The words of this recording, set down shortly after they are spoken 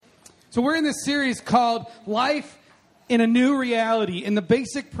So we're in this series called Life in a New Reality. And the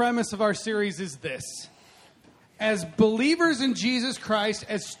basic premise of our series is this. As believers in Jesus Christ,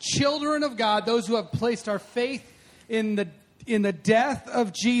 as children of God, those who have placed our faith in the death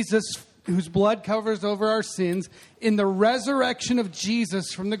of Jesus, whose blood covers over our sins, in the resurrection of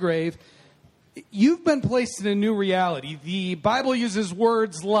Jesus from the grave, you've been placed in a new reality. The Bible uses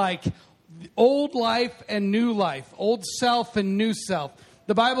words like old life and new life, old self and new self.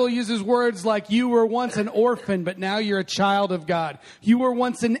 The Bible uses words like you were once an orphan, but now you're a child of God. You were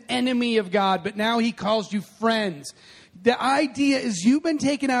once an enemy of God, but now he calls you friends. The idea is you've been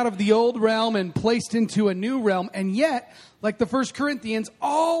taken out of the old realm and placed into a new realm. And yet, like the 1 Corinthians,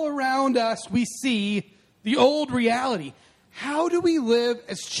 all around us we see the old reality. How do we live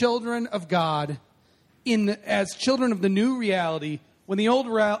as children of God, as children of the new reality, when the old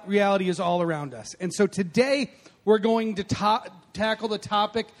reality is all around us? And so today we're going to tackle the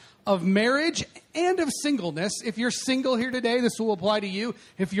topic of marriage and of singleness. If you're single here today, this will apply to you.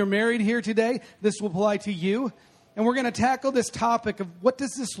 If you're married here today, this will apply to you. And we're going to tackle this topic of what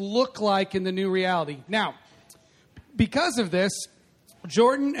does this look like in the new reality. Now, because of this,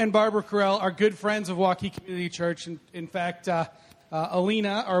 Jordan and Barbara Carell are good friends of Waukee Community Church. In fact,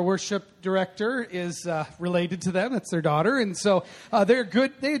 Alina, our worship director, is related to them. That's their daughter. And so they're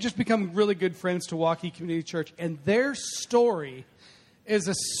good. They have just become really good friends to Waukee Community Church. And their story is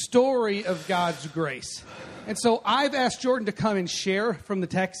a story of God's grace. And so I've asked Jordan to come and share from the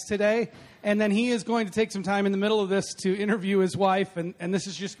text today. And then he is going to take some time in the middle of this to interview his wife. And this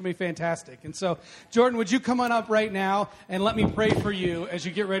is just going to be fantastic. And so, Jordan, would you come on up right now and let me pray for you as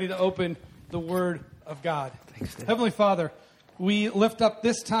you get ready to open the Word of God. Thanks, Dave. Heavenly Father, we lift up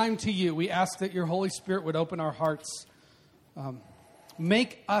this time to you. We ask that your Holy Spirit would open our hearts.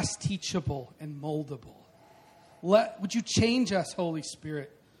 Make us teachable and moldable. Would you change us, Holy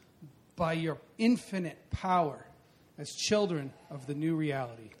Spirit, by your infinite power as children of the new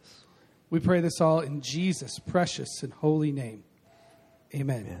reality. We pray this all in Jesus' precious and holy name.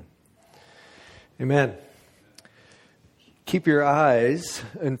 Amen. Amen. Amen. Keep your eyes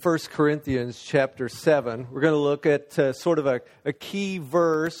in 1 Corinthians chapter 7. We're going to look at sort of a key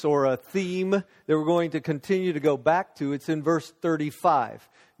verse or a theme that we're going to continue to go back to. It's in verse 35.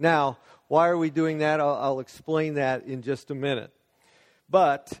 Now, why are we doing that? I'll explain that in just a minute.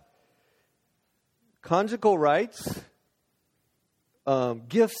 But conjugal rights,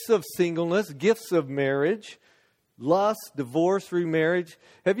 gifts of singleness, gifts of marriage, lust, divorce, remarriage.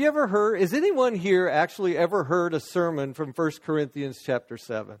 Have you ever heard, has anyone here actually ever heard a sermon from 1 Corinthians chapter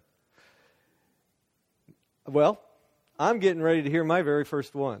 7? Well, I'm getting ready to hear my very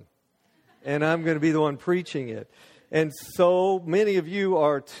first one. And I'm going to be the one preaching it. And so many of you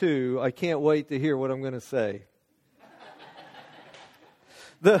are too. I can't wait to hear what I'm going to say.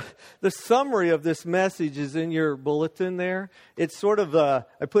 The summary of this message is in your bulletin there. It's sort of,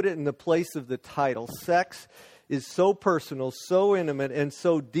 I put it in the place of the title. Sex is so personal, so intimate, and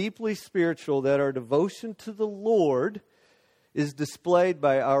so deeply spiritual that our devotion to the Lord is displayed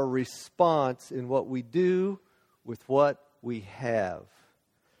by our response in what we do with what we have.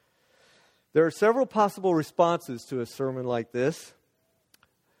 There are several possible responses to a sermon like this.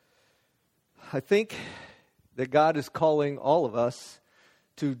 I think that God is calling all of us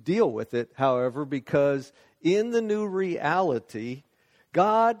to deal with it, however, because in the new reality,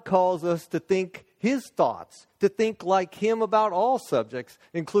 God calls us to think His thoughts, to think like Him about all subjects,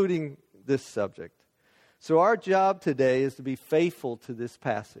 including this subject. So our job today is to be faithful to this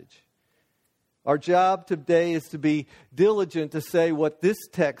passage. Our job today is to be diligent to say what this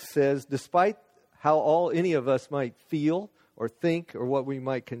text says, despite how any of us might feel or think or what we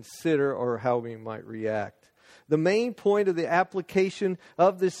might consider or how we might react. The main point of the application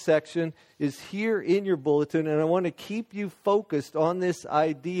of this section is here in your bulletin, and I want to keep you focused on this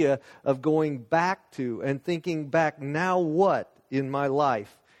idea of going back to and thinking back, now what in my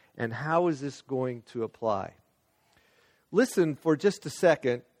life, and how is this going to apply? Listen for just a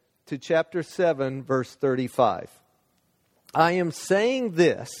second to chapter 7, verse 35. I am saying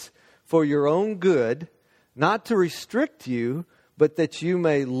this for your own good, not to restrict you, but that you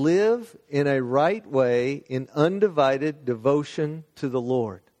may live in a right way in undivided devotion to the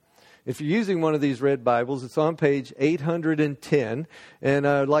Lord. If you're using one of these red Bibles, it's on page 810. And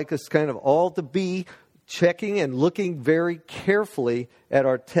I'd like us kind of all to be checking and looking very carefully at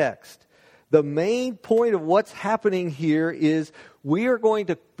our text. The main point of what's happening here is we are going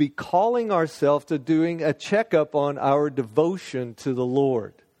to be calling ourselves to doing a checkup on our devotion to the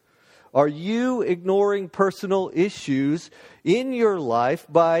Lord. Are you ignoring personal issues in your life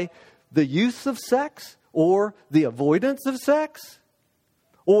by the use of sex or the avoidance of sex?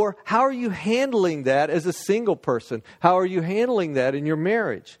 Or how are you handling that as a single person? How are you handling that in your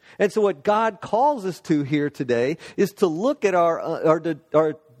marriage? And so what God calls us to here today is to look at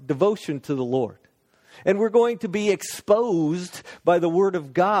our devotion to the Lord. And we're going to be exposed by the Word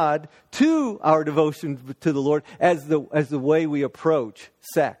of God to our devotion to the Lord as the way we approach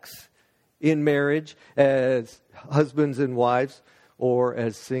sex in marriage, as husbands and wives, or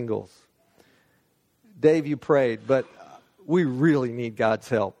as singles. Dave, you prayed, but we really need God's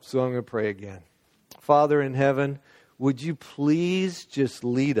help, so I'm going to pray again. Father in heaven, would you please just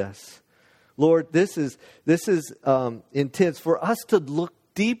lead us? Lord, this is intense for us to look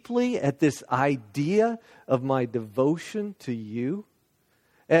deeply at this idea of my devotion to you.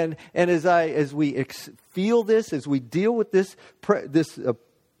 And as we feel this, as we deal with this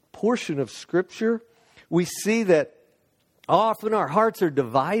portion of Scripture, we see that often our hearts are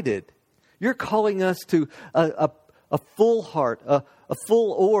divided. You're calling us to a full heart, a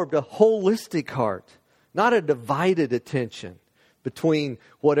full orbed, a holistic heart, not a divided attention between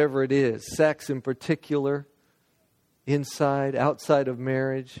whatever it is, sex in particular, inside, outside of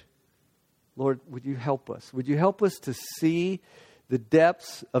marriage. Lord, would you help us? Would you help us to see the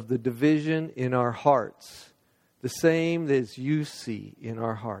depths of the division in our hearts, the same as you see in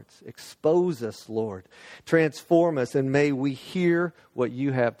our hearts? Expose us, Lord. Transform us, and may we hear what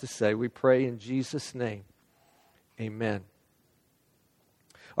you have to say. We pray in Jesus' name. Amen.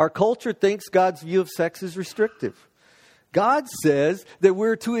 Our culture thinks God's view of sex is restrictive. God says that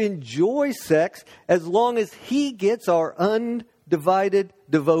we're to enjoy sex as long as He gets our undivided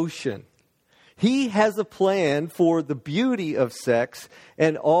devotion. He has a plan for the beauty of sex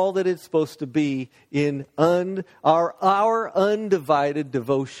and all that it's supposed to be in our undivided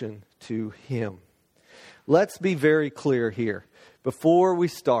devotion to Him. Let's be very clear here before we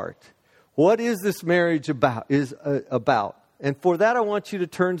start. What is this marriage about? And for that, I want you to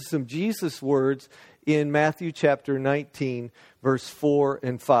turn to some Jesus words in Matthew chapter 19, verse 4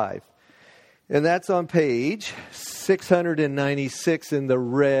 and 5. And that's on page 696 in the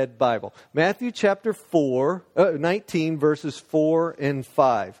Red Bible. Matthew chapter 19, verses 4 and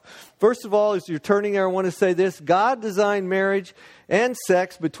 5. First of all, as you're turning there, I want to say this. God designed marriage and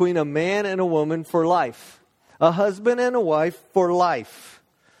sex between a man and a woman for life. A husband and a wife for life.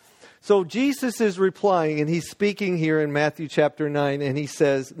 So Jesus is replying, and He's speaking here in Matthew chapter 9, and He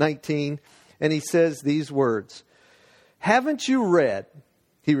says, 19, and He says these words. Haven't you read,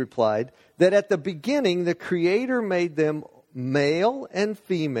 He replied, that at the beginning the Creator made them male and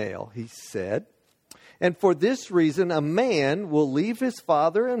female, He said. And for this reason a man will leave his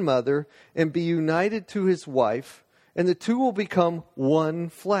father and mother and be united to his wife, and the two will become one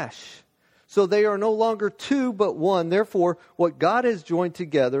flesh. So they are no longer two, but one. Therefore, what God has joined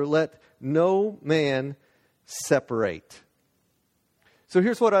together, let no man separate. So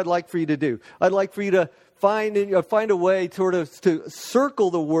here's what I'd like for you to do. I'd like for you to find a way to circle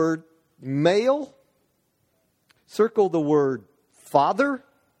the word male, circle the word father,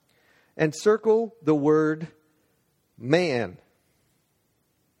 and circle the word man.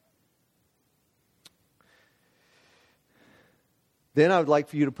 Then I would like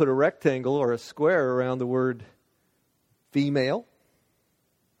for you to put a rectangle or a square around the word female.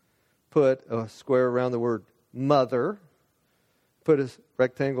 Put a square around the word mother. Put a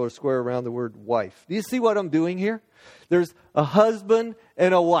rectangle or square around the word wife. Do you see what I'm doing here? There's a husband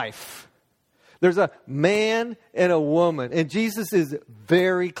and a wife. There's a man and a woman. And Jesus is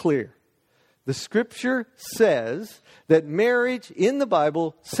very clear. The Scripture says that marriage in the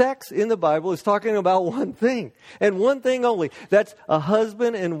Bible, sex in the Bible, is talking about one thing. And one thing only. That's a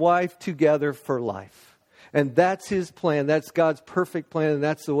husband and wife together for life. And that's His plan. That's God's perfect plan. And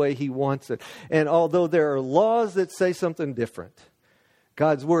that's the way He wants it. And although there are laws that say something different,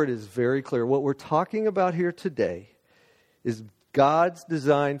 God's Word is very clear. What we're talking about here today is God's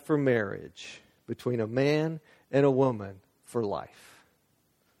design for marriage between a man and a woman for life.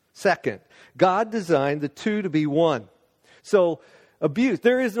 Second, God designed the two to be one. So, abuse.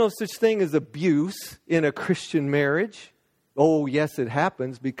 There is no such thing as abuse in a Christian marriage. Oh, yes, it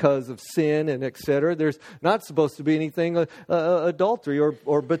happens because of sin and etc. There's not supposed to be anything adultery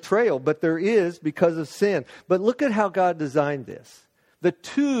or betrayal, but there is because of sin. But look at how God designed this. The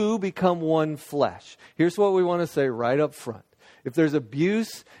two become one flesh. Here's what we want to say right up front. If there's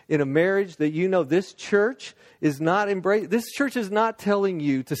abuse in a marriage that you know this church is not embracing, this church is not telling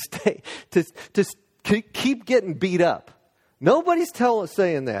you to stay, to keep getting beat up. Nobody's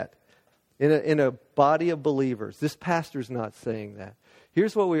saying that in a body of believers. This pastor's not saying that.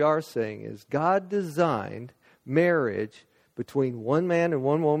 Here's what we are saying is God designed marriage between one man and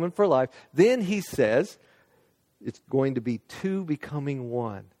one woman for life. Then He says, it's going to be two becoming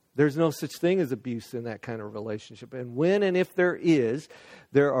one. There's no such thing as abuse in that kind of relationship. And when and if there is,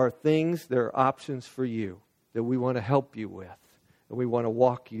 there are options for you that we want to help you with, and we want to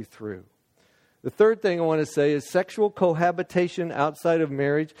walk you through. The third thing I want to say is sexual cohabitation outside of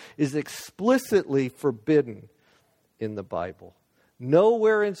marriage is explicitly forbidden in the Bible.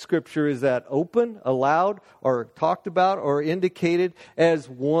 Nowhere in Scripture is that open, allowed, or talked about, or indicated as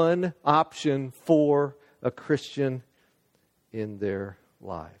one option for a Christian in their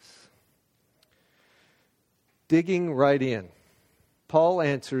lives. Digging right in, Paul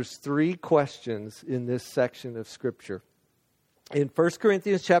answers 3 questions in this section of Scripture. In 1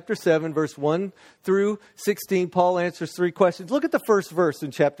 Corinthians chapter 7, verse 1 through 16, Paul answers 3 questions. Look at the first verse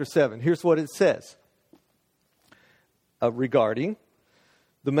in chapter 7. Here's what it says. Regarding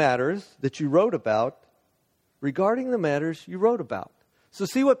the matters that you wrote about. Regarding the matters you wrote about. So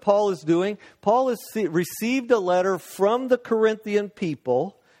see what Paul is doing? Paul has received a letter from the Corinthian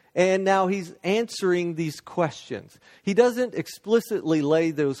people, and now he's answering these questions. He doesn't explicitly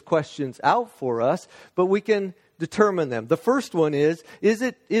lay those questions out for us, but we can determine them. The first one is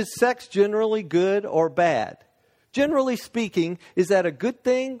sex generally good or bad? Generally speaking, is that a good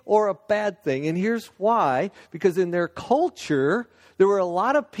thing or a bad thing? And here's why. Because in their culture, there were a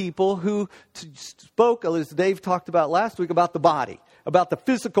lot of people who spoke, as Dave talked about last week, about the body, about the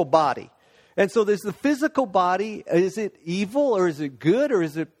physical body. And so there's the physical body. Is it evil or is it good or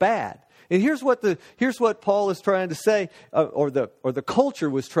is it bad? And here's what Paul is trying to say, or the culture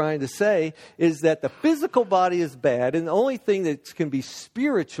was trying to say, is that the physical body is bad, and the only thing that can be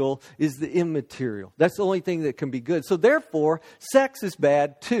spiritual is the immaterial. That's the only thing that can be good. So therefore, sex is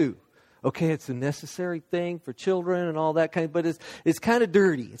bad too. Okay, it's a necessary thing for children and all that kind of, but it's kind of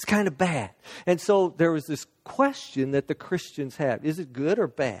dirty. It's kind of bad. And so there was this question that the Christians had: is it good or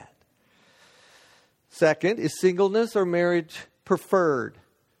bad? Second, is singleness or marriage preferred?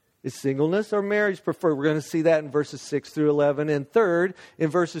 Is singleness or marriage preferred? We're going to see that in verses 6 through 11. And third, in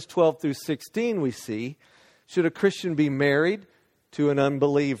verses 12 through 16, we see, should a Christian be married to an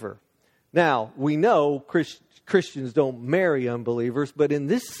unbeliever? Now, we know Christians don't marry unbelievers, but in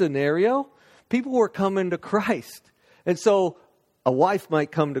this scenario, people were coming to Christ. And so a wife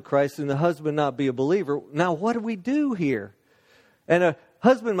might come to Christ and the husband not be a believer. Now, what do we do here? And a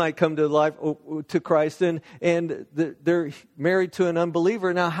husband might come to Christ and they're married to an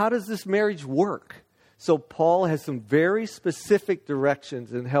unbeliever. Now, how does this marriage work? So Paul has some very specific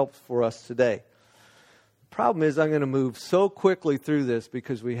directions and helps for us today. The problem is I'm going to move so quickly through this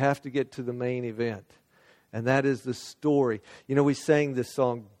because we have to get to the main event. And that is the story. You know, we sang this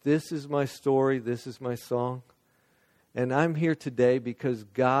song, "This is my story, this is my song." And I'm here today because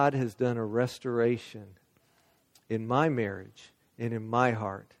God has done a restoration in my marriage and in my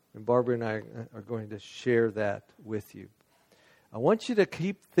heart. And Barbara and I are going to share that with you. I want you to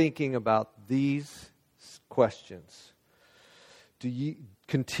keep thinking about these questions. Do you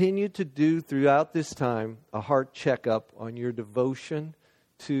continue to do throughout this time a heart checkup on your devotion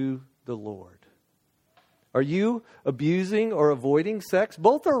to the Lord? Are you abusing or avoiding sex?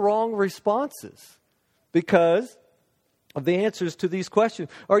 Both are wrong responses because of the answers to these questions.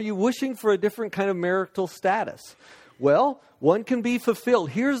 Are you wishing for a different kind of marital status? Well, one can be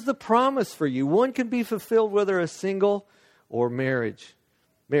fulfilled. Here's the promise for you. One can be fulfilled whether a single or married,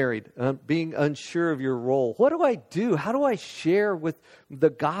 being unsure of your role. What do I do? How do I share with the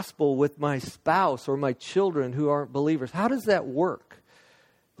gospel with my spouse or my children who aren't believers? How does that work?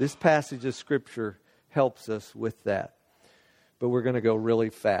 This passage of Scripture helps us with that. But we're going to go really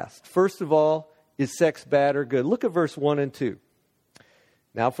fast. First of all, is sex bad or good? Look at verse 1 and 2.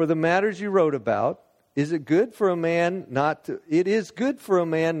 Now, for the matters you wrote about, it is good for a man not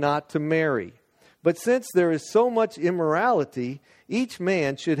to marry. But since there is so much immorality, each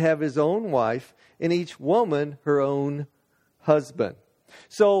man should have his own wife, and each woman her own husband.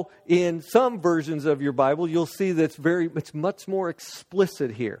 So in some versions of your Bible, you'll see that it's much more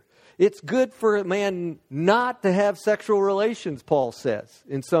explicit here. It's good for a man not to have sexual relations, Paul says,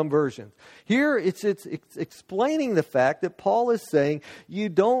 in some versions. Here, it's explaining the fact that Paul is saying you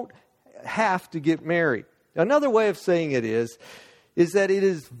don't have to get married. Another way of saying it is that it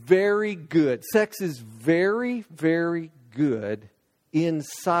is very good. Sex is very, very good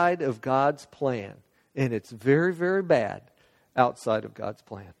inside of God's plan. And it's very, very bad outside of God's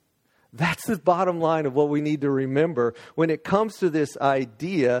plan. That's the bottom line of what we need to remember when it comes to this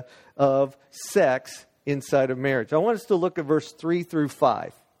idea of sex inside of marriage. I want us to look at verse 3 through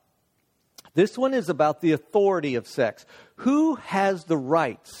 5. This one is about the authority of sex. Who has the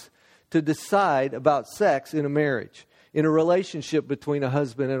rights to decide about sex in a marriage, in a relationship between a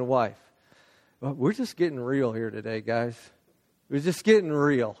husband and a wife? Well, we're just getting real here today, guys. We're just getting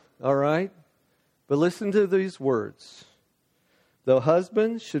real, all right? But listen to these words. The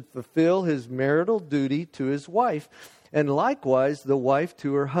husband should fulfill his marital duty to his wife, and likewise the wife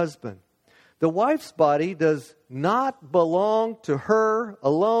to her husband. The wife's body does not belong to her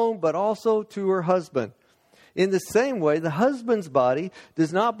alone, but also to her husband. In the same way, the husband's body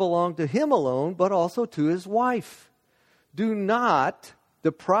does not belong to him alone, but also to his wife. Do not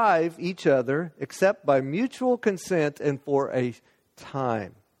deprive each other except by mutual consent and for a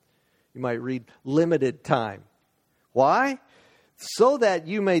time. You might read limited time. Why? So that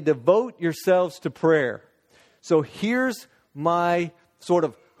you may devote yourselves to prayer. So here's my sort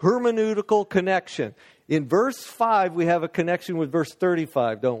of hermeneutical connection. In verse 5, we have a connection with verse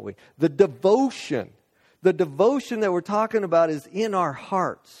 35, don't we? The devotion that we're talking about is in our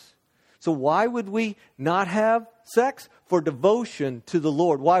hearts. So why would we not have sex? For devotion to the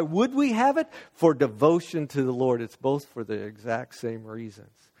Lord. Why would we have it? For devotion to the Lord. It's both for the exact same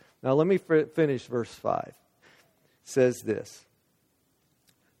reasons. Now let me finish verse 5. It says this.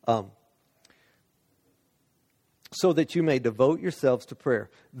 So that you may devote yourselves to prayer.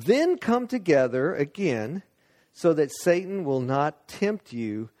 Then come together again so that Satan will not tempt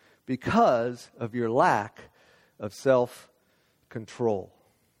you because of your lack of self-control.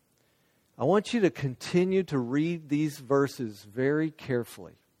 I want you to continue to read these verses very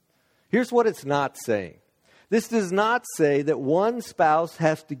carefully. Here's what it's not saying. This does not say that one spouse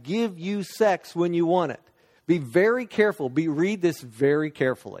has to give you sex when you want it. Be very careful. Read this very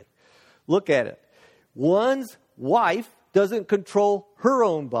carefully. Look at it. One's wife doesn't control her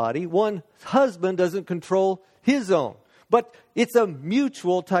own body. One husband doesn't control his own. But it's a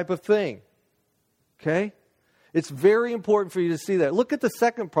mutual type of thing. Okay? It's very important for you to see that. Look at the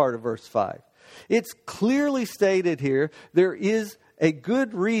second part of verse 5. It's clearly stated here, there is a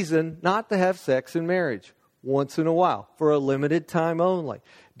good reason not to have sex in marriage. Once in a while, for a limited time only.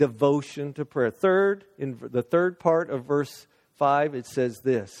 Devotion to prayer. Third, in the third part of verse 5, it says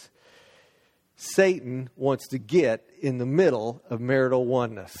this. Satan wants to get in the middle of marital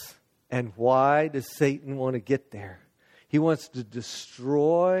oneness. And why does Satan want to get there? He wants to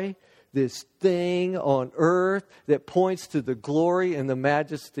destroy this thing on earth that points to the glory and the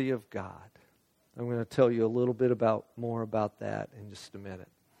majesty of God. I'm going to tell you a little bit more about that in just a minute.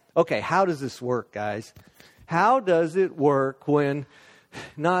 Okay, how does this work, guys? How does it work when,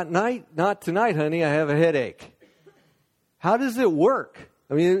 not tonight, honey, I have a headache? How does it work?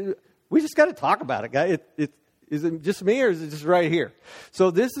 I mean, we just got to talk about it, guys. Is it just me or is it just right here? So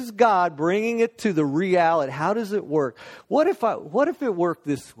this is God bringing it to the reality. How does it work? What if it worked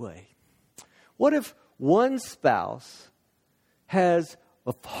this way? What if one spouse has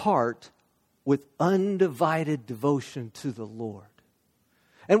a heart with undivided devotion to the Lord?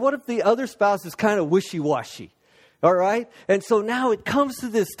 And what if the other spouse is kind of wishy-washy? All right? And so now it comes to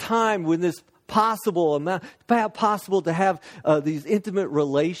this time when this possible to have these intimate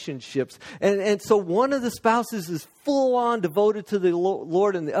relationships. And so one of the spouses is full on devoted to the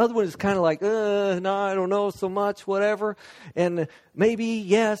Lord and the other one is kind of like, no, I don't know so much, whatever. And maybe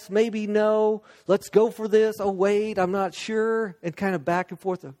yes, maybe no. Let's go for this. Oh, wait, I'm not sure. And kind of back and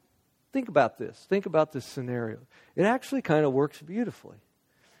forth. Think about this. Think about this scenario. It actually kind of works beautifully.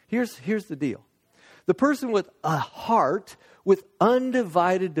 Here's the deal. The person with a heart with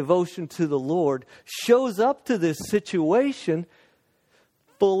undivided devotion to the Lord shows up to this situation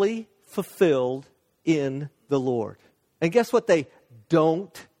fully fulfilled in the Lord. And guess what? They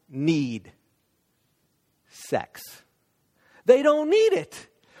don't need sex. They don't need it.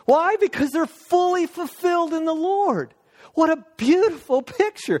 Why? Because they're fully fulfilled in the Lord. What a beautiful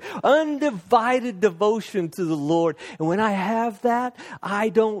picture. Undivided devotion to the Lord. And when I have that, I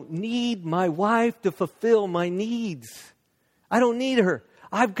don't need my wife to fulfill my needs. I don't need her.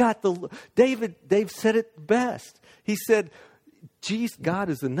 I've got Dave said it best. He said, geez, God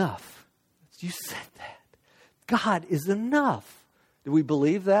is enough. You said that. God is enough. Do we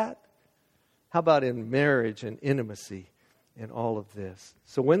believe that? How about in marriage and intimacy and all of this?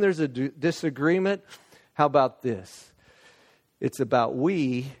 So when there's a disagreement, how about this? It's about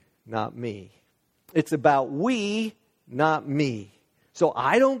we, not me. It's about we, not me. So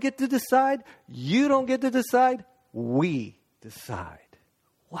I don't get to decide. You don't get to decide. We decide.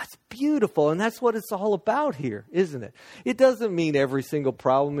 What's beautiful. And that's what it's all about here, isn't it? It doesn't mean every single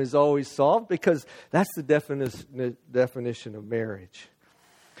problem is always solved because that's the definition of marriage.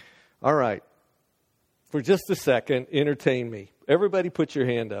 All right. For just a second, entertain me. Everybody put your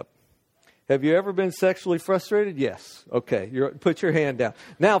hand up. Have you ever been sexually frustrated? Yes. Okay. Put your hand down.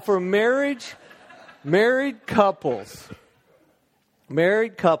 Now, for married couples,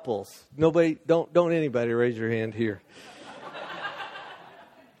 Married couples. Nobody, don't anybody raise your hand here.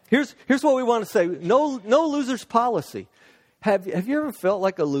 Here's what we want to say. No losers policy. Have you ever felt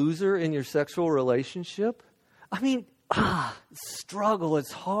like a loser in your sexual relationship? I mean, struggle.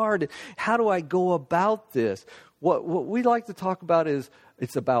 It's hard. How do I go about this? What we like to talk about is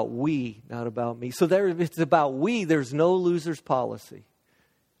it's about we, not about me. So if it's about we, there's no losers policy.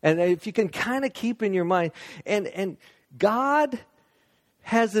 And if you can kind of keep in your mind, and God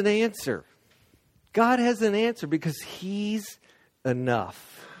has an answer. God has an answer because He's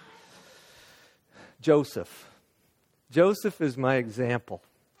enough. Joseph is my example.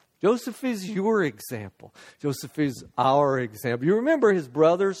 Joseph is your example. Joseph is our example. You remember his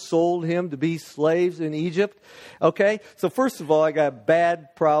brothers sold him to be slaves in Egypt? Okay, so first of all, I got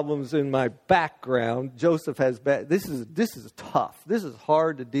bad problems in my background. Joseph has bad. This is tough. This is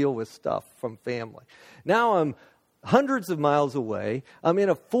hard to deal with stuff from family. Now I'm hundreds of miles away. I'm in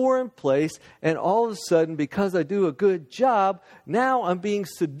a foreign place, and all of a sudden, because I do a good job, now I'm being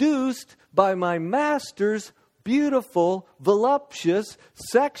seduced by my master's beautiful, voluptuous,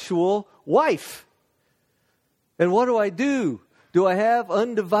 sexual wife. And what do? Do I have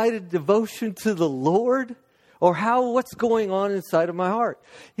undivided devotion to the Lord? Or what's going on inside of my heart?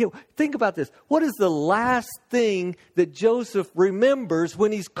 Think about this. What is the last thing that Joseph remembers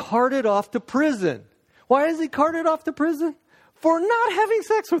when he's carted off to prison? Why is he carted off to prison? For not having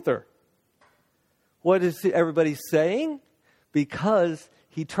sex with her. What is everybody saying? Because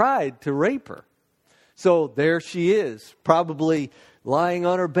he tried to rape her. So there she is, probably lying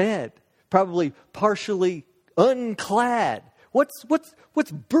on her bed, probably partially unclad.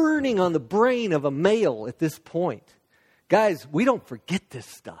 What's burning on the brain of a male at this point? Guys, we don't forget this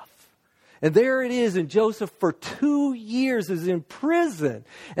stuff. And there it is, and Joseph for 2 years is in prison.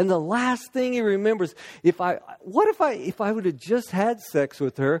 And the last thing he remembers, if I would have just had sex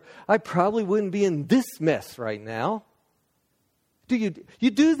with her, I probably wouldn't be in this mess right now. You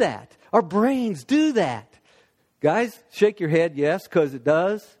do that. Our brains do that. Guys, shake your head, yes, because it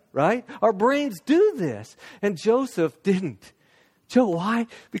does, right? Our brains do this. And Joseph didn't. Why?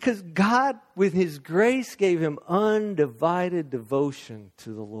 Because God, with His grace, gave him undivided devotion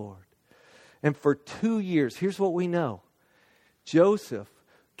to the Lord. And for 2 years, here's what we know. Joseph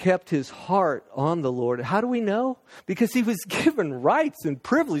kept his heart on the Lord. How do we know? Because he was given rights and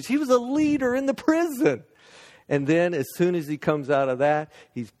privilege. He was a leader in the prison. And then as soon as he comes out of that,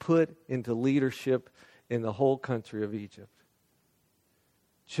 he's put into leadership in the whole country of Egypt.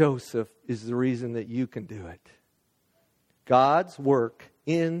 Joseph is the reason that you can do it. God's work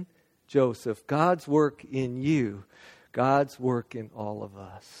in Joseph, God's work in you, God's work in all of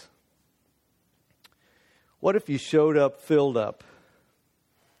us. What if you showed up filled up?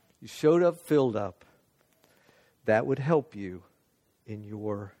 You showed up filled up. That would help you in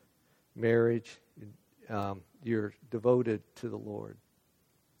your marriage. You're devoted to the Lord.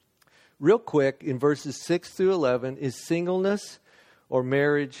 Real quick, in verses 6 through 11, is singleness or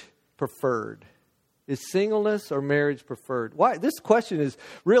marriage preferred? Is singleness or marriage preferred? Why? This question is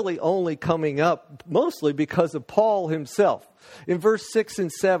really only coming up mostly because of Paul himself. In verse 6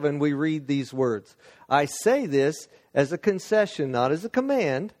 and 7, we read these words. I say this as a concession, not as a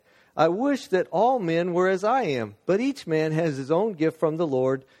command. I wish that all men were as I am, but each man has his own gift from the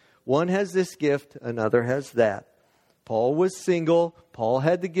Lord. One has this gift, another has that. Paul was single. Paul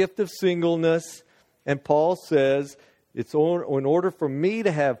had the gift of singleness. And Paul says, in order for me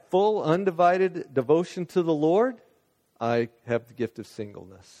to have full, undivided devotion to the Lord, I have the gift of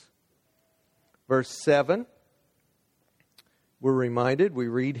singleness. Verse 7, we're reminded, we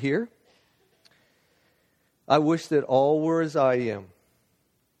read here, I wish that all were as I am.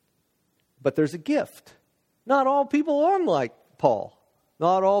 But there's a gift. Not all people are like Paul.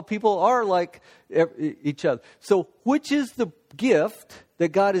 Not all people are like each other. So which is the gift that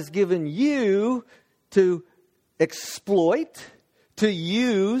God has given you to exploit, to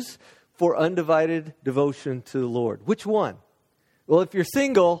use for undivided devotion to the Lord? Which one? Well, if you're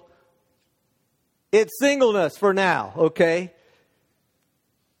single, it's singleness for now, okay?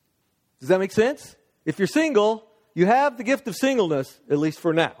 Does that make sense? If you're single, you have the gift of singleness, at least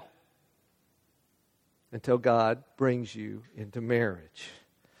for now, until God brings you into marriage.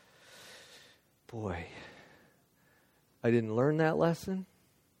 Boy, I didn't learn that lesson.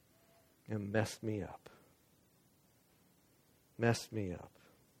 It messed me up. Messed me up.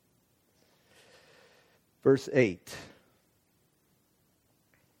 Verse 8.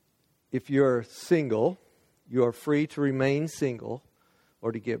 If you're single, you are free to remain single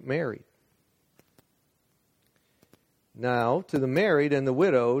or to get married. Now, to the married and the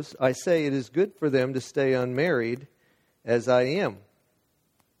widows, I say it is good for them to stay unmarried as I am.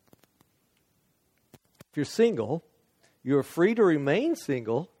 If you're single, you are free to remain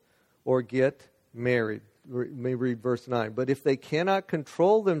single or get married. Let me read verse 9. But if they cannot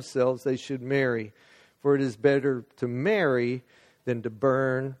control themselves, they should marry. For it is better to marry than to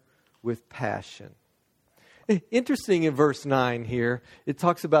burn with passion. Interesting in verse 9 here, it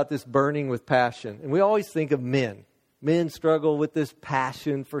talks about this burning with passion. And we always think of men. Men struggle with this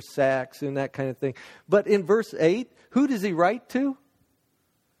passion for sex and that kind of thing. But in verse 8, who does he write to?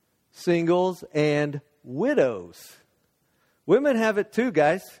 Singles and widows. Women have it too,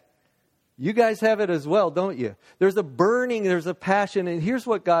 guys. You guys have it as well, don't you? There's a burning, there's a passion, and here's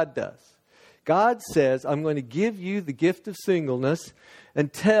what God does. God says, I'm going to give you the gift of singleness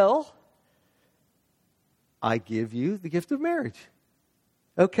until I give you the gift of marriage.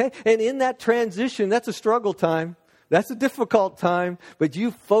 Okay? And in that transition, that's a struggle time. That's a difficult time, but you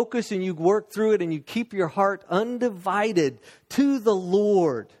focus and you work through it and you keep your heart undivided to the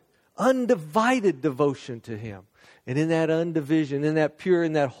Lord. Undivided devotion to Him. And in that undivision, in that pure,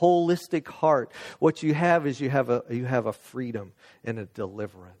 in that holistic heart, what you have is you have a freedom and a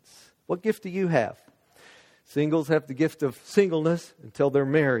deliverance. What gift do you have? Singles have the gift of singleness until they're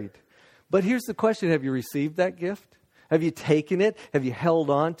married. But here's the question, have you received that gift? Have you taken it? Have you held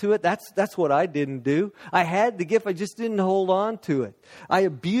on to it? That's what I didn't do. I had the gift, I just didn't hold on to it. I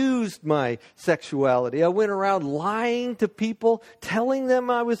abused my sexuality. I went around lying to people, telling them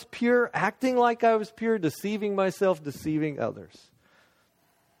I was pure, acting like I was pure, deceiving myself, deceiving others.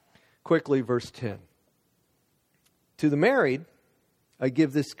 Quickly, verse 10. To the married, I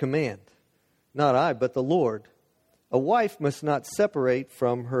give this command. Not I, but the Lord. A wife must not separate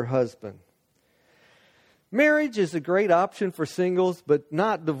from her husband. Marriage is a great option for singles, but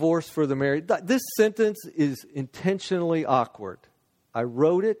not divorce for the married. This sentence is intentionally awkward. I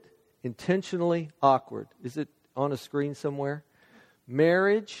wrote it intentionally awkward. Is it on a screen somewhere?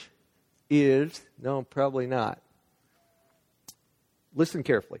 Marriage is, no, probably not. Listen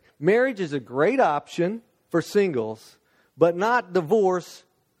carefully. Marriage is a great option for singles, but not divorce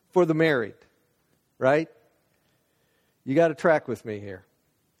for the married. Right? You got to track with me here.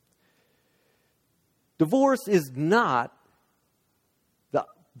 Divorce is not the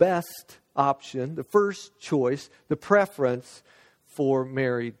best option, the first choice, the preference for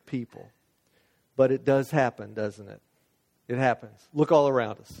married people. But it does happen, doesn't it? It happens. Look all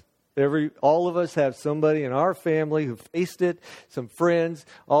around us. All of us have somebody in our family who faced it, some friends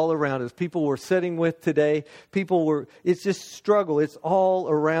all around us. People we're sitting with today, it's just struggle. It's all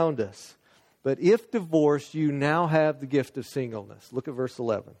around us. But if divorced, you now have the gift of singleness. Look at verse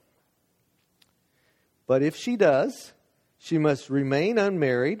 11. But if she does, she must remain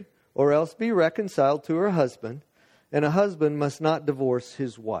unmarried or else be reconciled to her husband, and a husband must not divorce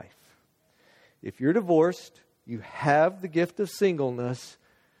his wife. If you're divorced, you have the gift of singleness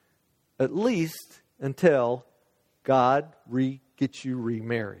at least until God gets you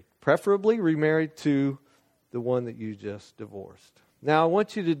remarried. Preferably remarried to the one that you just divorced. Now I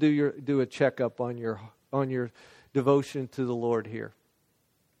want you to do a checkup on your devotion to the Lord here.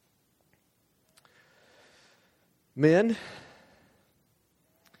 Men,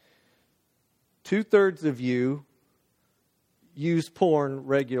 2/3 of you use porn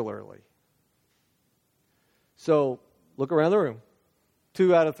regularly. So look around the room.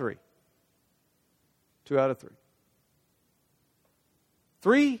 2 out of 3. 2 out of 3.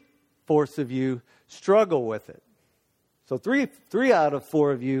 3/4 of you struggle with it. So 3 out of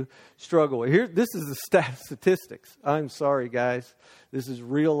 4 of you struggle. Here, this is the statistics. I'm sorry, guys. This is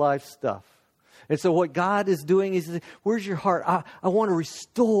real life stuff. And so what God is doing is, where's your heart? I want to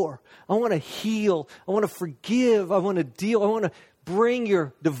restore. I want to heal. I want to forgive. I want to deal. I want to bring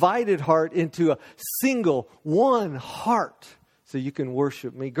your divided heart into a single, one heart so you can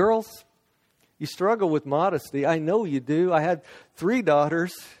worship me. Girls, you struggle with modesty. I know you do. I had 3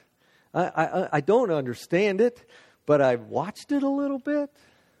 daughters. I don't understand it, but I've watched it a little bit.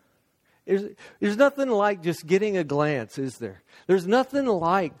 There's nothing like just getting a glance, is there? There's nothing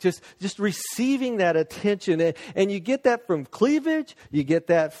like just receiving that attention. And you get that from cleavage. You get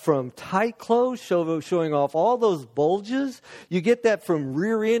that from tight clothes, showing off all those bulges. You get that from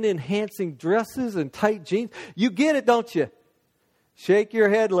rear-end enhancing dresses and tight jeans. You get it, don't you? Shake your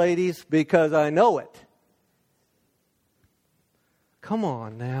head, ladies, because I know it. Come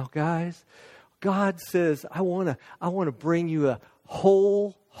on now, guys. God says, I want to bring you a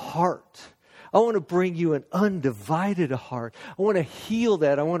whole heart. I want to bring you an undivided heart. I want to heal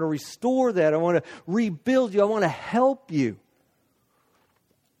that. I want to restore that. I want to rebuild you. I want to help you.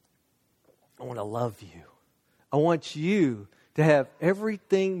 I want to love you. I want you to have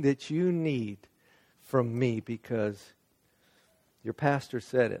everything that you need from me because your pastor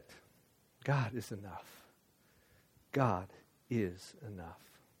said it. God is enough. God is enough.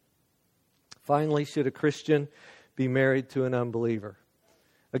 Finally, should a Christian be married to an unbeliever?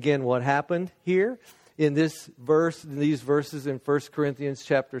 Again, what happened here in this verse, in these verses in 1 Corinthians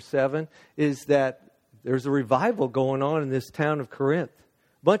chapter 7, is that there's a revival going on in this town of Corinth.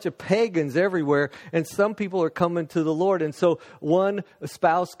 A bunch of pagans everywhere, and some people are coming to the Lord. And so one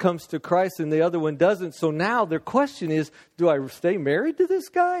spouse comes to Christ and the other one doesn't. So now their question is, do I stay married to this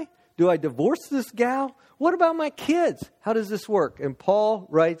guy? Do I divorce this gal? What about my kids? How does this work? And Paul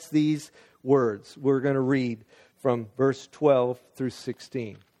writes these words. We're going to read from verse 12 through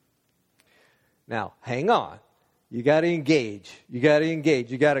 16. Now, hang on. You got to engage. You got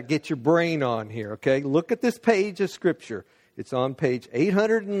to get your brain on here, okay? Look at this page of Scripture. It's on page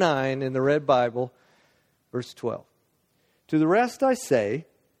 809 in the Red Bible, verse 12. To the rest I say,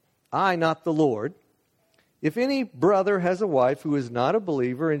 I, not the Lord, if any brother has a wife who is not a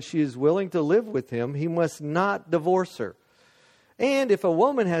believer and she is willing to live with him, he must not divorce her. And if a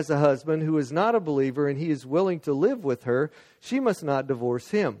woman has a husband who is not a believer and he is willing to live with her, she must not divorce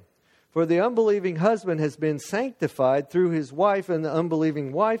him. For the unbelieving husband has been sanctified through his wife, and the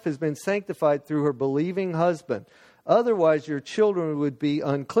unbelieving wife has been sanctified through her believing husband. Otherwise your children would be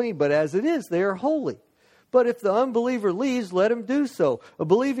unclean, but as it is, they are holy. But if the unbeliever leaves, let him do so. A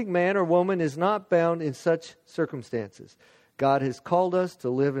believing man or woman is not bound in such circumstances. God has called us to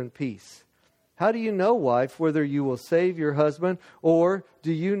live in peace. How do you know, wife, whether you will save your husband, or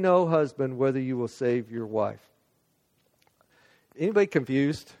do you know, husband, whether you will save your wife? Anybody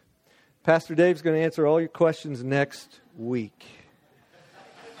confused? Pastor Dave's going to answer all your questions next week.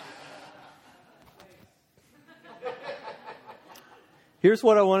 Here's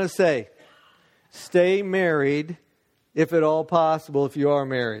what I want to say. Stay married, if at all possible, if you are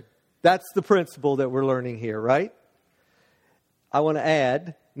married. That's the principle that we're learning here, right? I want to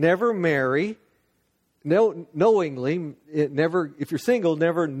add, never marry, knowingly, if you're single,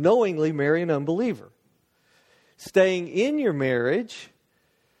 never knowingly marry an unbeliever. Staying in your marriage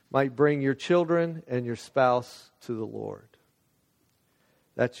might bring your children and your spouse to the Lord.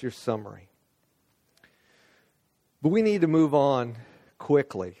 That's your summary. But we need to move on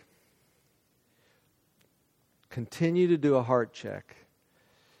quickly. Continue to do a heart check.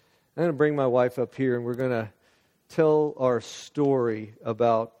 I'm going to bring my wife up here and we're going to tell our story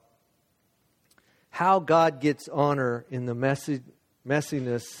about how God gets honor in the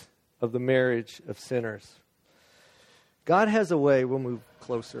messiness of the marriage of sinners. God has a way, we'll move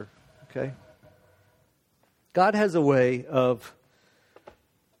closer, okay? God has a way of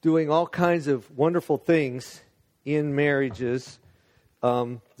doing all kinds of wonderful things in marriages,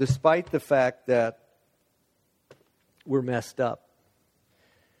 despite the fact that we're messed up.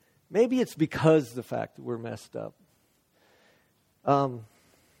 Maybe it's because of the fact that we're messed up.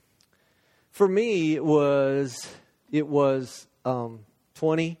 For me, it was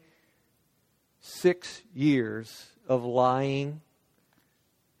 26 years of lying,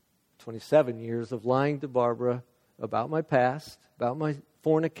 27 years of lying to Barbara about my past, about my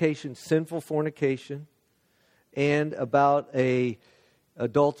fornication, sinful fornication, and about a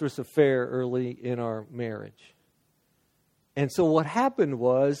adulterous affair early in our marriage. And so what happened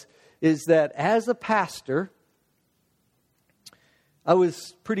is that as a pastor, I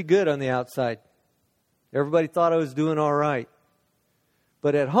was pretty good on the outside. Everybody thought I was doing all right.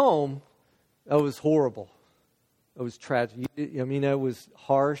 But at home, I was horrible. I was tragic. I mean, I was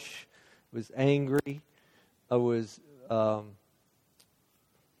harsh. I was angry. I was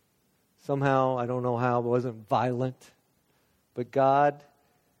somehow, I don't know how, I wasn't violent. But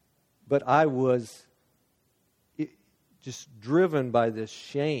I was just driven by this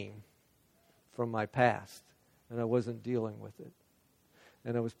shame from my past. And I wasn't dealing with it.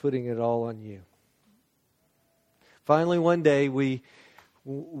 And I was putting it all on you. Finally, one day,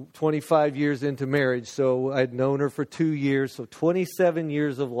 25 years into marriage, so I'd known her for 2 years, so 27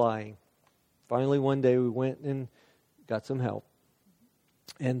 years of lying. Finally, one day, we went and got some help.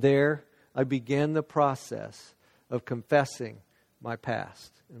 And there, I began the process of confessing my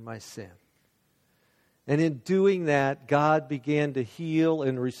past and my sin. And in doing that, God began to heal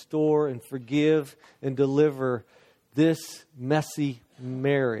and restore and forgive and deliver this messy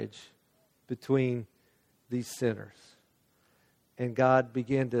marriage between these sinners. And God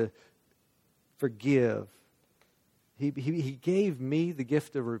began to forgive. He gave me the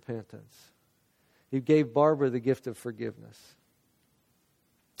gift of repentance. He gave Barbara the gift of forgiveness.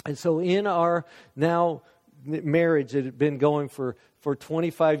 And so in our now marriage that had been going for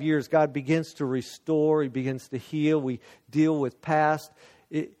 25 years, God begins to restore. He begins to heal. We deal with past.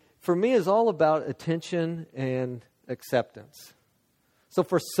 For me, it's all about attention and acceptance. So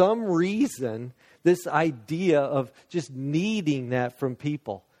for some reason, this idea of just needing that from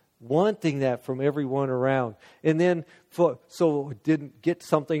people, wanting that from everyone around. And then, so didn't get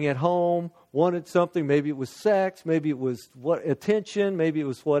something at home, wanted something, maybe it was sex, maybe it was attention, maybe it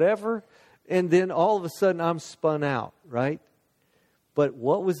was whatever. And then all of a sudden I'm spun out, right? But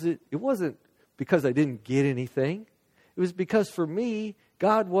what was it? It wasn't because I didn't get anything. It was because for me,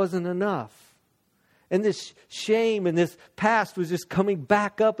 God wasn't enough. And this shame and this past was just coming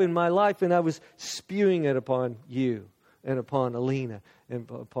back up in my life, and I was spewing it upon you and upon Alina and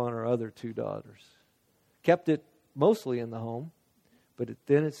upon our other 2 daughters. Kept it mostly in the home, but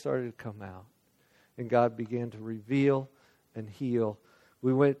then it started to come out. And God began to reveal and heal.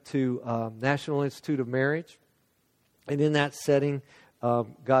 We went to National Institute of Marriage, and in that setting,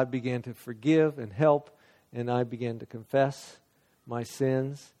 God began to forgive and help, and I began to confess my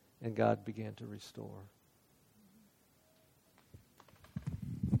sins, and God began to restore.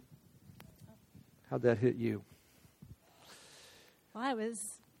 How'd that hit you? Well, is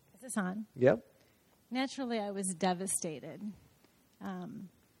this on? Yep. Naturally, I was devastated.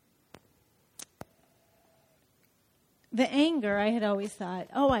 The anger, I had always thought,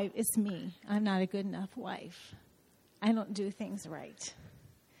 it's me. I'm not a good enough wife. I don't do things right.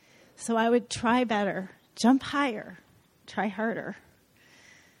 So I would try better, jump higher, try harder.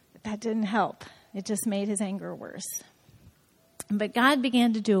 But that didn't help. It just made his anger worse. But God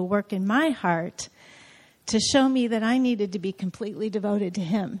began to do a work in my heart to show me that I needed to be completely devoted to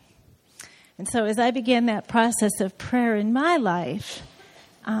him. And so as I began that process of prayer in my life,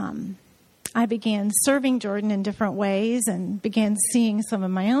 I began serving Jordan in different ways and began seeing some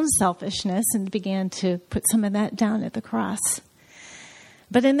of my own selfishness and began to put some of that down at the cross.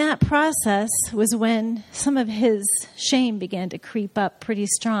 But in that process was when some of his shame began to creep up pretty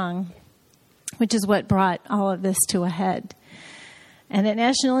strong, which is what brought all of this to a head. And at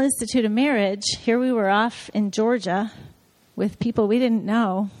National Institute of Marriage, here we were off in Georgia with people we didn't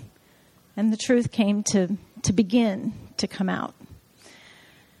know, and the truth came to begin to come out.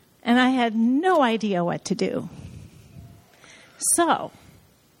 And I had no idea what to do. So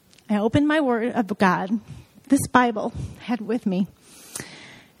I opened my Word of God, this Bible I had with me,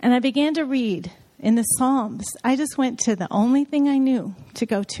 and I began to read in the Psalms. I just went to the only thing I knew to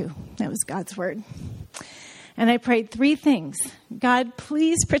go to. That was God's Word. And I prayed 3 things. God,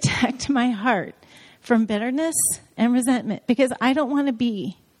 please protect my heart from bitterness and resentment, because I don't want to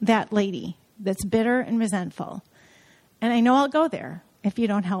be that lady that's bitter and resentful. And I know I'll go there if you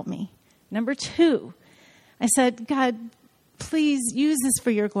don't help me. Number 2, I said, God, please use this for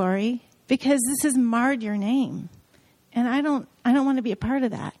your glory, because this has marred your name. And I don't want to be a part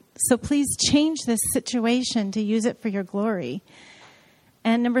of that. So please change this situation to use it for your glory.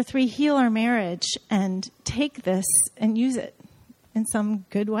 And number 3, heal our marriage and take this and use it in some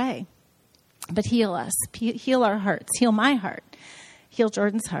good way. But heal us, heal our hearts, heal my heart, heal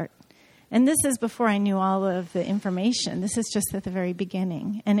Jordan's heart. And this is before I knew all of the information. This is just at the very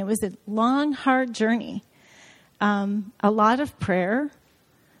beginning. And it was a long, hard journey. A lot of prayer,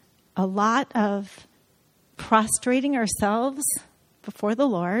 a lot of prostrating ourselves before the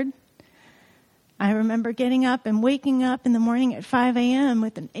Lord. I remember getting up and waking up in the morning at 5 a.m.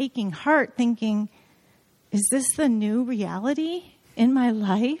 with an aching heart thinking, is this the new reality in my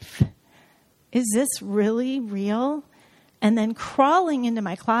life? Is this really real? And then crawling into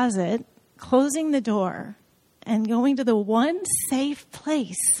my closet, closing the door, and going to the one safe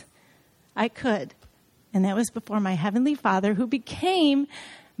place I could. And that was before my Heavenly Father, who became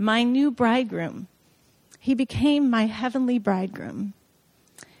my new bridegroom. He became my heavenly bridegroom.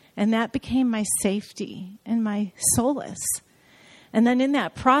 And that became my safety and my solace. And then in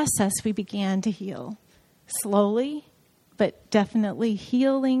that process, we began to heal. Slowly, but definitely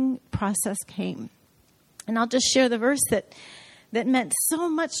healing process came. And I'll just share the verse that meant so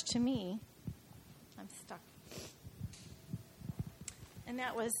much to me. I'm stuck. And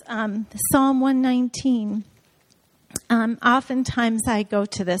that was Psalm 119. Oftentimes I go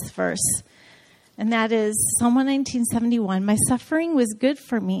to this verse. And that is Psalm 119:71. My suffering was good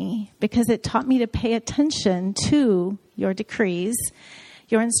for me because it taught me to pay attention to your decrees.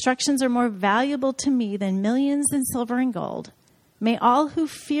 Your instructions are more valuable to me than millions in silver and gold. May all who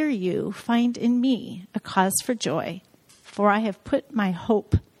fear you find in me a cause for joy, for I have put my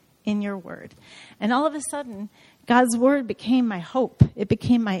hope in your word. And all of a sudden, God's word became my hope. It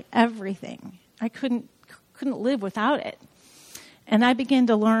became my everything. I couldn't live without it. And I began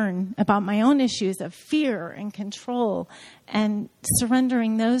to learn about my own issues of fear and control and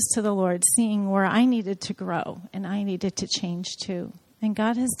surrendering those to the Lord, seeing where I needed to grow and I needed to change too. And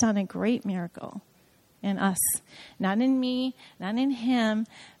God has done a great miracle in us. Not in me, not in him,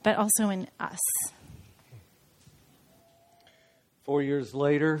 but also in us. 4 years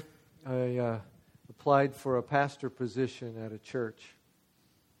later, I applied for a pastor position at a church.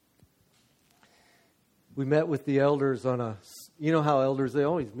 We met with the elders on you know how elders, they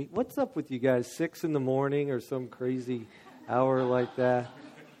always meet. What's up with you guys, 6 in the morning or some crazy hour like that?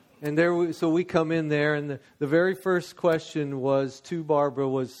 And so we come in there, and the very first question to Barbara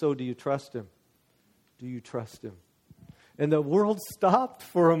was, so do you trust him? Do you trust him? And the world stopped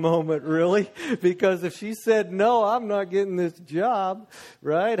for a moment, really, because if she said, no, I'm not getting this job,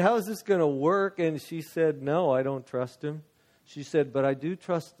 right? How is this going to work? And she said, no, I don't trust him. She said, but I do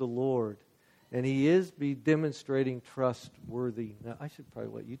trust the Lord, and he is demonstrating trustworthy. Now, I should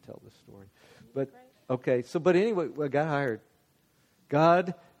probably let you tell the story. But, okay, but anyway, I got hired.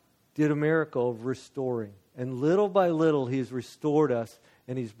 God did a miracle of restoring. And little by little, he's restored us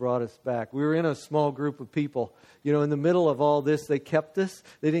and he's brought us back. We were in a small group of people. You know, in the middle of all this, they kept us.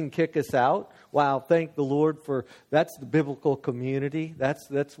 They didn't kick us out. Wow, thank the Lord that's the biblical community.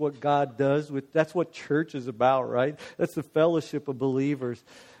 That's what God does. That's what church is about, right? That's the fellowship of believers.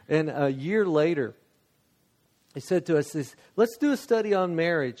 And a year later, he said to us, let's do a study on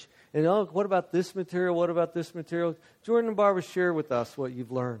marriage. And what about this material? What about this material? Jordan and Barbara, share with us what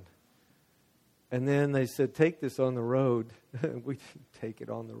you've learned. And then they said, take this on the road. We didn't take it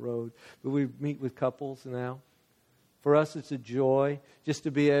on the road. But we meet with couples now. For us, it's a joy just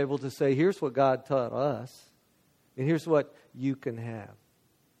to be able to say, here's what God taught us. And here's what you can have.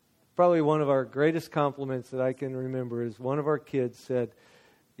 Probably one of our greatest compliments that I can remember is one of our kids said,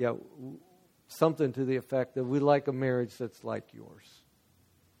 something to the effect that we'd like a marriage that's like yours.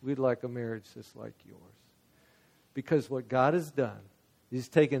 We'd like a marriage that's like yours. Because what God has done, he's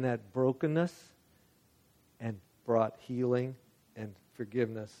taken that brokenness and brought healing and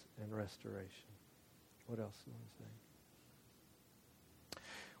forgiveness and restoration. What else do you want to say?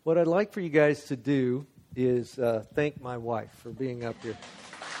 What I'd like for you guys to do is thank my wife for being up here.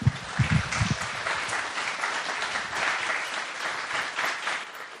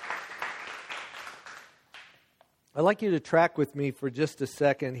 I'd like you to track with me for just a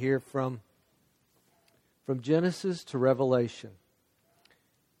second here from Genesis to Revelation.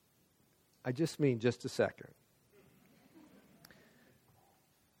 I just mean just a second.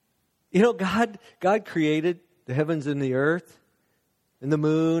 You know, God created the heavens and the earth and the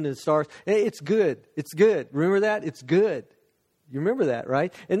moon and stars. It's good. It's good. Remember that? It's good. You remember that,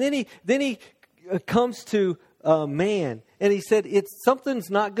 right? And then he comes to man, and he said, something's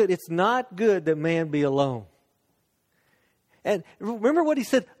not good. It's not good that man be alone. And remember what he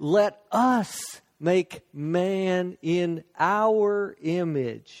said? Let us make man in our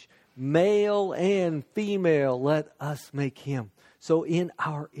image. Male and female, let us make him. So in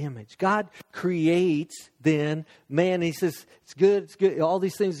our image. God creates then man. He says, it's good, it's good. All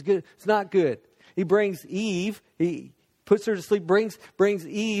these things are good. It's not good. He brings Eve. He puts her to sleep, brings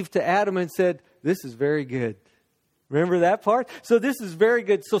Eve to Adam and said, this is very good. Remember that part? So this is very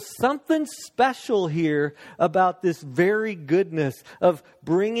good. So something special here about this very goodness of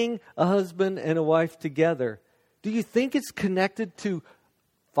bringing a husband and a wife together. Do you think it's connected to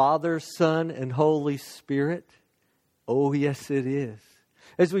Father, Son, and Holy Spirit? Oh, yes, it is.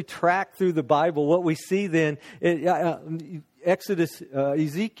 As we track through the Bible, what we see then,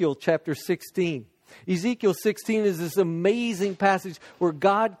 Ezekiel chapter 16. Ezekiel 16 is this amazing passage where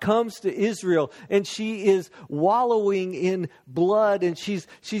God comes to Israel and she is wallowing in blood and she's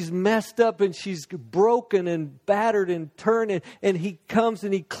messed up and she's broken and battered and turned and he comes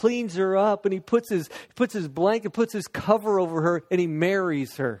and he cleans her up and he puts his blanket, puts his cover over her and he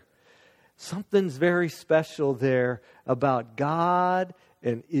marries her. Something's very special there about God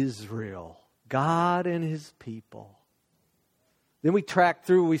and Israel, God and his people. Then we track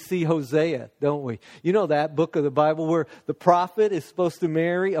through, we see Hosea, don't we? You know that book of the Bible where the prophet is supposed to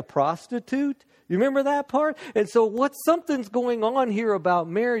marry a prostitute? You remember that part? And so something's going on here about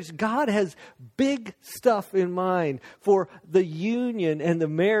marriage. God has big stuff in mind for the union and the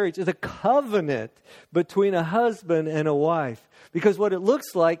marriage, the covenant between a husband and a wife. Because what it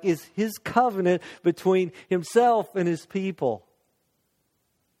looks like is his covenant between himself and his people.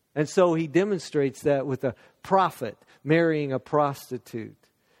 And so he demonstrates that with a prophet marrying a prostitute.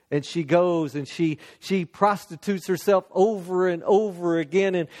 And she goes and she prostitutes herself over and over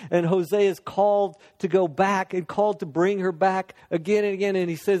again. And Hosea is called to go back and called to bring her back again and again. And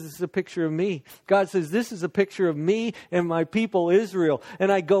he says, this is a picture of me. God says, this is a picture of me and my people Israel.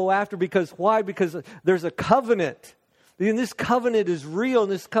 And I go after why? Because there's a covenant. And this covenant is real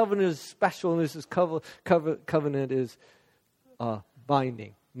and this covenant is special. And this covenant is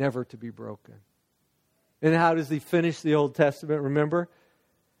binding, never to be broken. And how does he finish the Old Testament? Remember?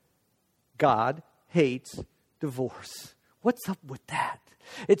 God hates divorce. What's up with that?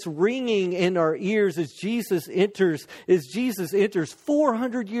 It's ringing in our ears as Jesus enters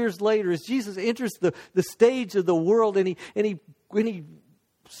 400 years later, as Jesus enters the stage of the world, and he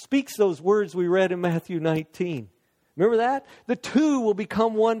speaks those words we read in Matthew 19. Remember that? The two will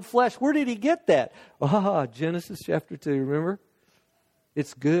become one flesh. Where did he get that? Genesis chapter 2, remember?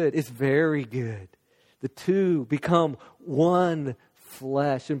 It's good. It's very good. The two become one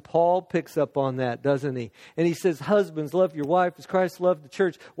flesh. And Paul picks up on that, doesn't he? And he says, husbands, love your wife as Christ loved the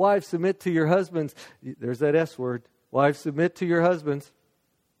church. Wives, submit to your husbands. There's that S word. Wives, submit to your husbands,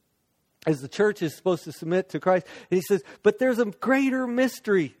 as the church is supposed to submit to Christ. And he says, but there's a greater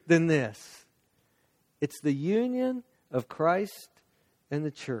mystery than this. It's the union of Christ and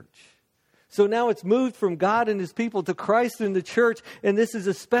the church. So now it's moved from God and His people to Christ and the church. And this is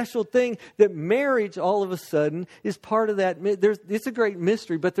a special thing that marriage all of a sudden is part of that. It's a great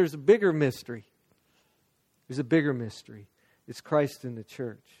mystery, but there's a bigger mystery. There's a bigger mystery. It's Christ and the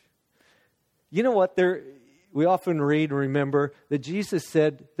church. You know what? We often read and remember that Jesus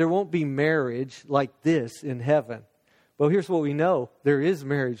said there won't be marriage like this in heaven. Well, here's what we know. There is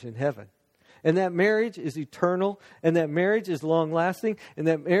marriage in heaven. And that marriage is eternal, and that marriage is long-lasting, and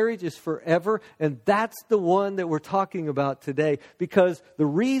that marriage is forever. And that's the one that we're talking about today. Because the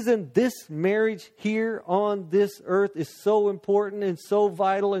reason this marriage here on this earth is so important and so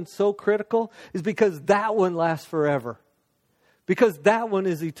vital and so critical is because that one lasts forever. Because that one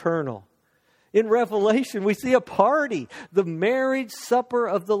is eternal. In Revelation, we see a party, the marriage supper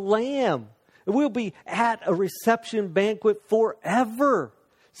of the Lamb. We'll be at a reception banquet forever,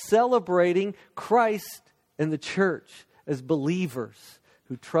 celebrating Christ and the church as believers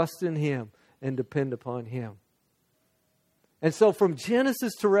who trust in Him and depend upon Him. And so from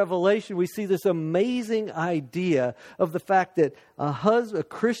Genesis to Revelation, we see this amazing idea of the fact that a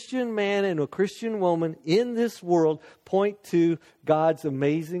Christian man and a Christian woman in this world point to God's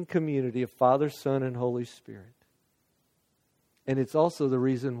amazing community of Father, Son, and Holy Spirit. And it's also the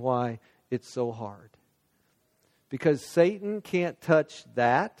reason why it's so hard. Because Satan can't touch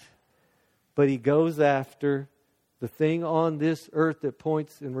that, but he goes after the thing on this earth that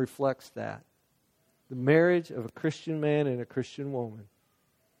points and reflects that. The marriage of a Christian man and a Christian woman.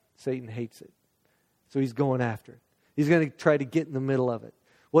 Satan hates it. So he's going after it. He's going to try to get in the middle of it.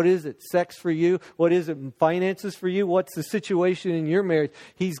 What is it? Sex for you? What is it? Finances for you? What's the situation in your marriage?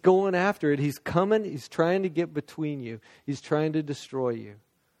 He's going after it. He's coming. He's trying to get between you. He's trying to destroy you.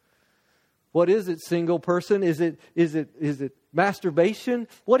 What is it, single person? Is it masturbation?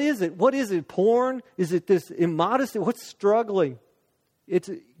 What is it? What is it? Porn? Is it this immodesty? What's struggling? It's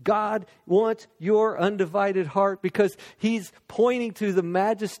God wants your undivided heart because He's pointing to the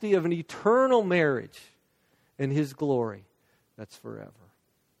majesty of an eternal marriage and His glory. That's forever.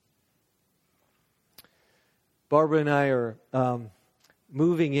 Barbara and I are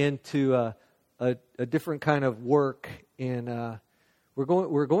moving into a different kind of work, and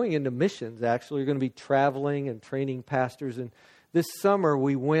we're going into missions. Actually, we're going to be traveling and training pastors. And this summer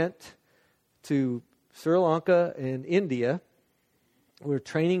we went to Sri Lanka and India. We're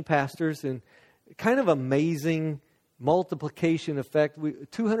training pastors, and kind of amazing multiplication effect.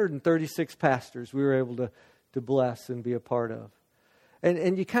 236 pastors we were able to bless and be a part of.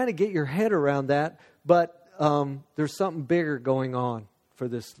 And you kind of get your head around that, but there's something bigger going on for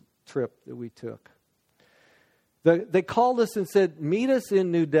this trip that we took. They called us and said, meet us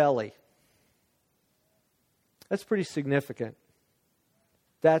in New Delhi. That's pretty significant.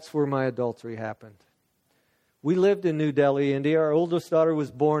 That's where my adultery happened. We lived in New Delhi, India. Our oldest daughter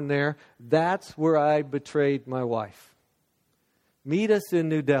was born there. That's where I betrayed my wife. Meet us in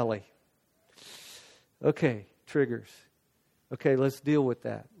New Delhi. Okay, triggers. Okay, let's deal with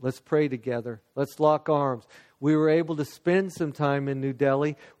that. Let's pray together. Let's lock arms. We were able to spend some time in New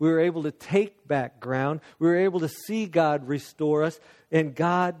Delhi. We were able to take back ground. We were able to see God restore us. And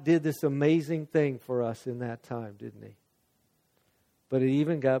God did this amazing thing for us in that time, didn't He? But it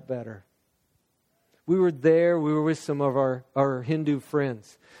even got better. We were there. We were with some of our Hindu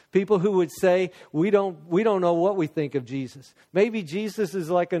friends. People who would say, we don't know what we think of Jesus. Maybe Jesus is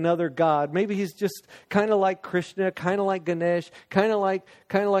like another God. Maybe He's just kind of like Krishna, kind of like Ganesh, kind of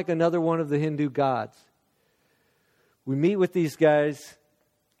like another one of the Hindu gods. We meet with these guys.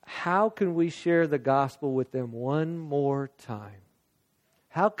 How can we share the gospel with them one more time?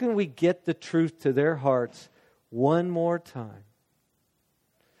 How can we get the truth to their hearts one more time?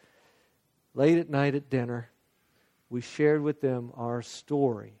 Late at night at dinner, we shared with them our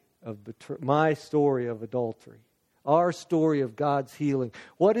story of my story of adultery. our story of God's healing.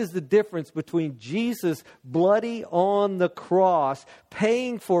 What is the difference between Jesus bloody on the cross,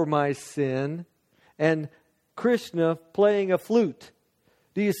 paying for my sin, and Krishna playing a flute?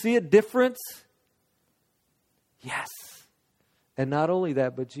 Do you see a difference? Yes. And not only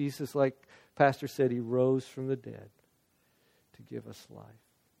that, but Jesus, like Pastor said, He rose from the dead to give us life.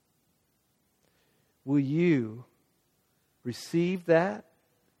 Will you receive that?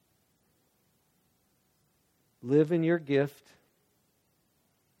 Live in your gift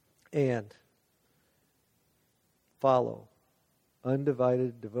and follow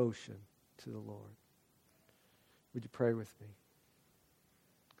undivided devotion to the Lord. Would you pray with me?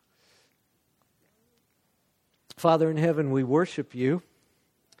 Father in heaven, we worship you.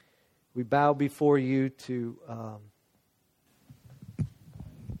 We bow before you to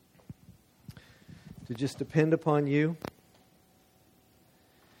just depend upon you.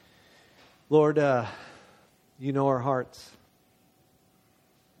 Lord, you know our hearts.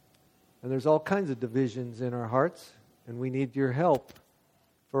 And there's all kinds of divisions in our hearts, and we need your help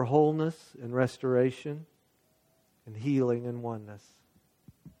for wholeness and restoration and healing and oneness.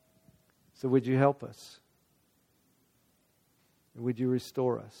 So would you help us? And would you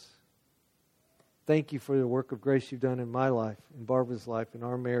restore us? Thank you for the work of grace you've done in my life, in Barbara's life, in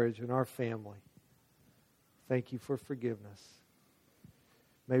our marriage, in our family. Thank you for forgiveness.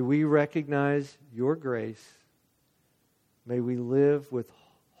 May we recognize your grace. May we live with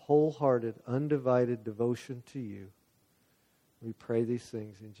wholehearted, undivided devotion to you. We pray these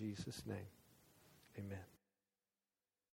things in Jesus' name. Amen.